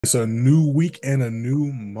It's a new week and a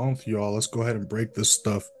new month, y'all. Let's go ahead and break this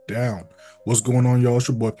stuff down. What's going on, y'all? It's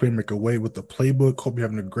your boy Playmaker Away with the playbook. Hope you're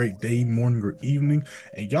having a great day, morning, or evening.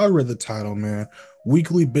 And y'all read the title, man.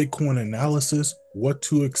 Weekly Bitcoin analysis. What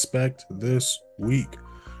to expect this week.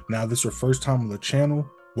 Now, this is your first time on the channel.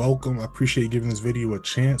 Welcome. I appreciate you giving this video a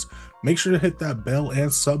chance. Make sure to hit that bell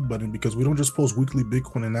and sub button because we don't just post weekly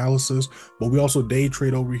Bitcoin analysis, but we also day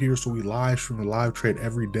trade over here. So we live stream a live trade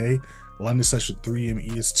every day. London session 3 a.m.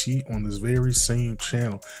 EST on this very same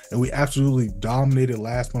channel, and we absolutely dominated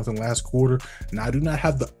last month and last quarter. Now I do not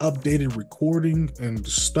have the updated recording and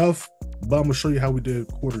stuff, but I'm gonna show you how we did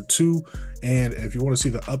quarter 2. And if you want to see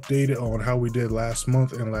the updated on how we did last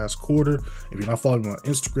month and last quarter, if you're not following me on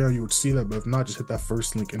Instagram, you would see that. But if not, just hit that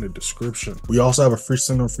first link in the description. We also have a free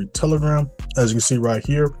signal, free Telegram, as you can see right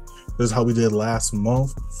here. This is how we did last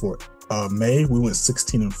month for May. We went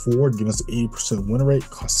 16-4, giving us an 80% win rate,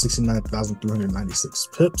 cost 69,396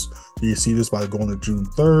 pips. You can see this by going to June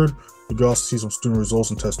 3rd. You can also see some student results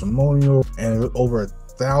and testimonial, and over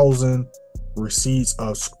 1,000 receipts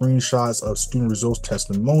of screenshots of student results,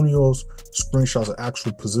 testimonials, screenshots of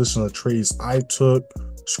actual positions of trades I took,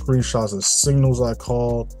 screenshots of signals I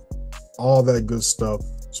called, all that good stuff.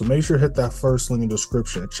 So make sure to hit that first link in the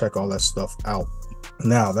description and check all that stuff out.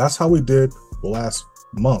 Now, that's how we did last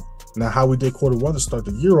month. Now, how we did quarter 1 to start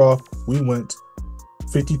the year off, we went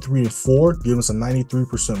 53-4, giving us a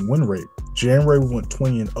 93% win rate. January, we went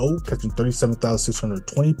 20-0, catching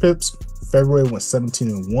 37,620 pips. February, we went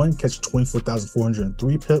 17-1, catching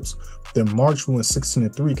 24,403 pips. Then March, we went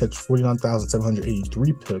 16-3, catching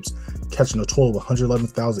 49,783 pips, catching a total of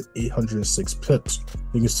 111,806 pips.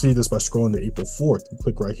 You can see this by scrolling to April 4th. You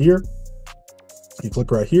click right here. You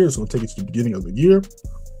click right here, it's going to take you to the beginning of the year.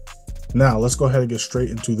 Now, let's go ahead and get straight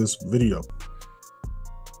into this video.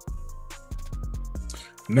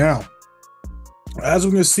 Now, as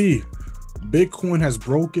we can see, Bitcoin has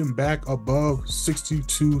broken back above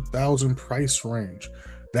 62,000 price range.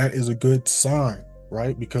 That is a good sign,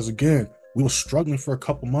 right? Because again, we were struggling for a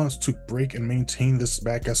couple months to break and maintain this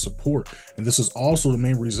back as support. And this is also the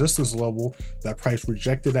main resistance level that price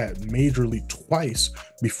rejected at majorly twice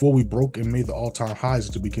before we broke and made the all-time highs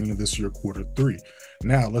at the beginning of this year, quarter 3.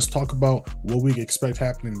 Now, let's talk about what we expect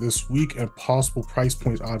happening this week and possible price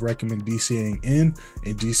points I'd recommend DCAing in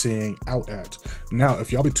and DCAing out at. Now,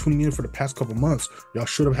 if y'all been tuning in for the past couple months, y'all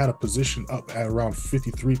should have had a position up at around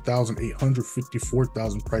 53,800,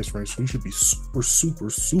 54,000 price range. So we should be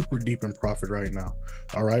super deep in profit right now.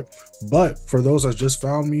 All right. But for those that just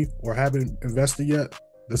found me or haven't invested yet,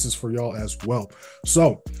 this is for y'all as well.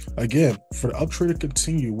 So again, for the uptrend to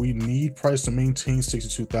continue, we need price to maintain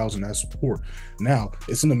 62,000 as support. Now,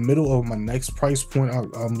 it's in the middle of my next price point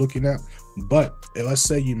I'm looking at, but let's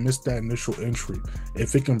say you missed that initial entry.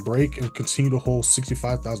 If it can break and continue to hold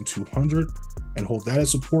 65,200 and hold that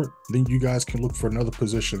as support, then you guys can look for another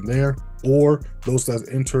position there, or those that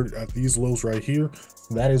entered at these lows right here.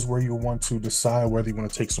 That is where you want to decide whether you want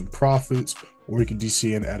to take some profits, or you can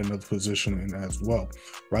DCA and add another position in as well,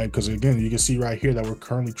 right? Because again, you can see right here that we're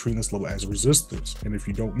currently treating this level as resistance. And if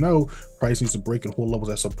you don't know, price needs to break and hold levels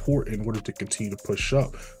as support in order to continue to push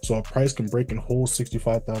up. So if price can break and hold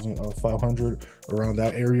 65,500 around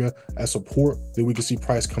that area as support, then we can see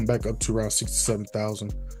price come back up to around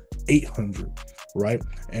 67,800, right?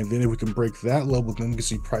 And then if we can break that level, then we can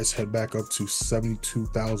see price head back up to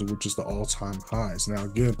 72,000, which is the all-time highs. Now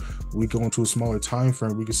again, we go into a smaller time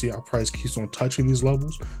frame, we can see how price keeps on touching these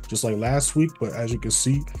levels just like last week, but as you can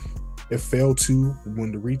see, it failed to,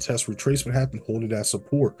 when the retest retracement happened, hold it as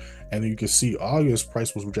support. And then you can see August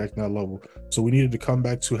price was rejecting that level. So we needed to come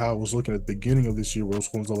back to how it was looking at the beginning of this year, where it was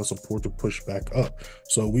going to let support to push back up.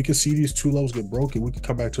 So we can see these two levels get broken. We can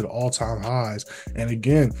come back to the all-time highs. And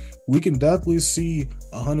again, we can definitely see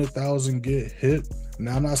 100,000 get hit.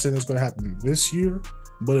 Now, I'm not saying it's going to happen this year,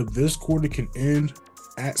 but if this quarter can end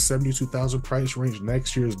at 72,000 price range,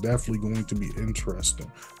 next year is definitely going to be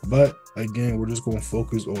interesting. But again, we're just going to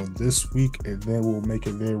focus on this week, and then we'll make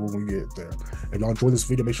it there when we get there. If y'all enjoyed this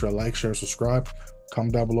video, make sure to like, share, and subscribe.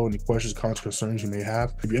 Comment down below any questions, comments, concerns you may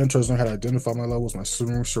have. If you're interested in how to identify my levels, my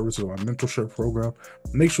similar services, or my mentorship program,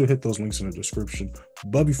 make sure to hit those links in the description.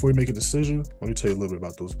 But before you make a decision, let me tell you a little bit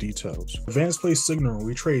about those details. Advanced Play Signal,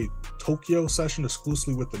 we trade Tokyo session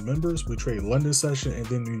exclusively with the members. We trade London session and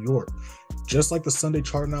then New York. Just like the Sunday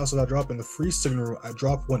chart analysis I drop in the free signal, I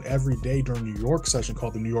drop one every day during New York session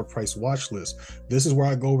called the New York Price Watch List. This is where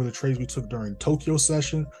I go over the trades we took during Tokyo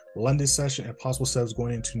session, London session, and possible sales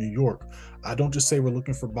going into New York. I don't just say we're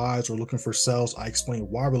looking for buys or looking for sells. I explain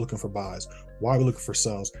why we're looking for buys, why we're looking for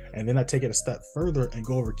sells, and then I take it a step further and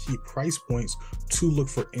go over key price points to look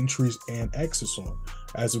for entries and exits on.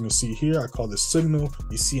 As you can see here, I call this signal.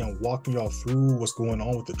 You see I'm walking y'all through what's going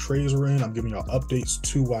on with the trades we're in. I'm giving y'all updates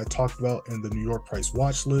to what I talked about in the New York price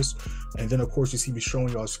watch list. And then of course you see me showing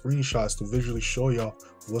y'all screenshots to visually show y'all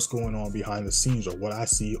what's going on behind the scenes, or what I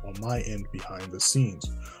see on my end behind the scenes.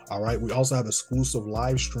 All right, we also have exclusive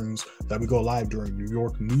live streams that we go live during New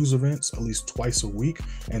York news events at least twice a week.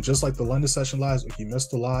 And just like the London session lives, if you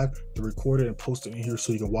missed the live, they're recorded and posted in here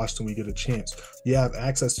so you can watch them when you get a chance. You have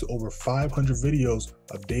access to over 500 videos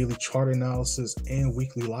of daily chart analysis and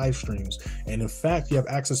weekly live streams. And in fact, you have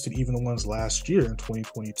access to even the ones last year in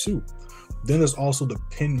 2022. Then there's also the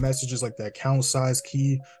pinned messages like the account size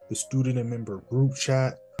key, the student and member group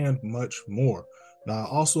chat, and much more. Now I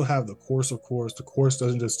also have the course, of course. The course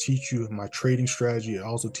doesn't just teach you my trading strategy, it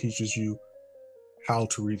also teaches you how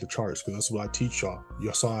to read the charts, because that's what I teach y'all.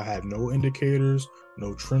 You saw I had no indicators,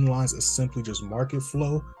 no trend lines. It's simply just market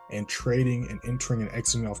flow and trading and entering and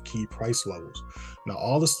exiting off key price levels. Now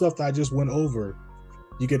all the stuff that I just went over,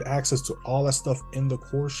 you get access to all that stuff in the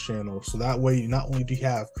course channel. So that way, not only do you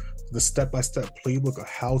have the step-by-step playbook of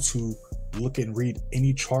how to look and read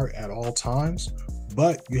any chart at all times,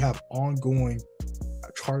 but you have ongoing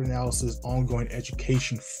chart analysis, ongoing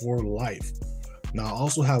education for life. Now I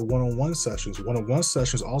also have one-on-one sessions. One-on-one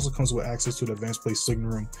sessions also comes with access to the advanced play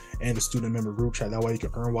signal room and the student member group chat. That way you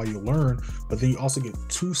can earn while you learn, but then you also get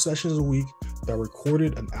 2 sessions a week that are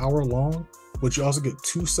recorded an hour long, but you also get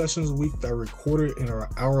 2 sessions a week that are recorded in an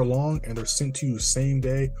hour long and they're sent to you same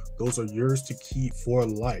day. Those are yours to keep for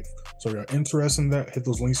life. So if you're interested in that, hit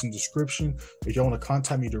those links in the description. If y'all want to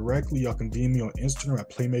contact me directly, y'all can DM me on Instagram at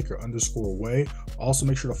playmaker_way. Also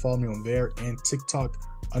make sure to follow me on there, and TikTok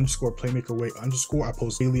 _playmakerway_. I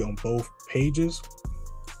post daily on both pages.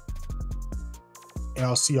 And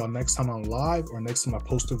I'll see y'all next time I'm live or next time I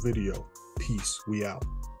post a video. Peace. We out.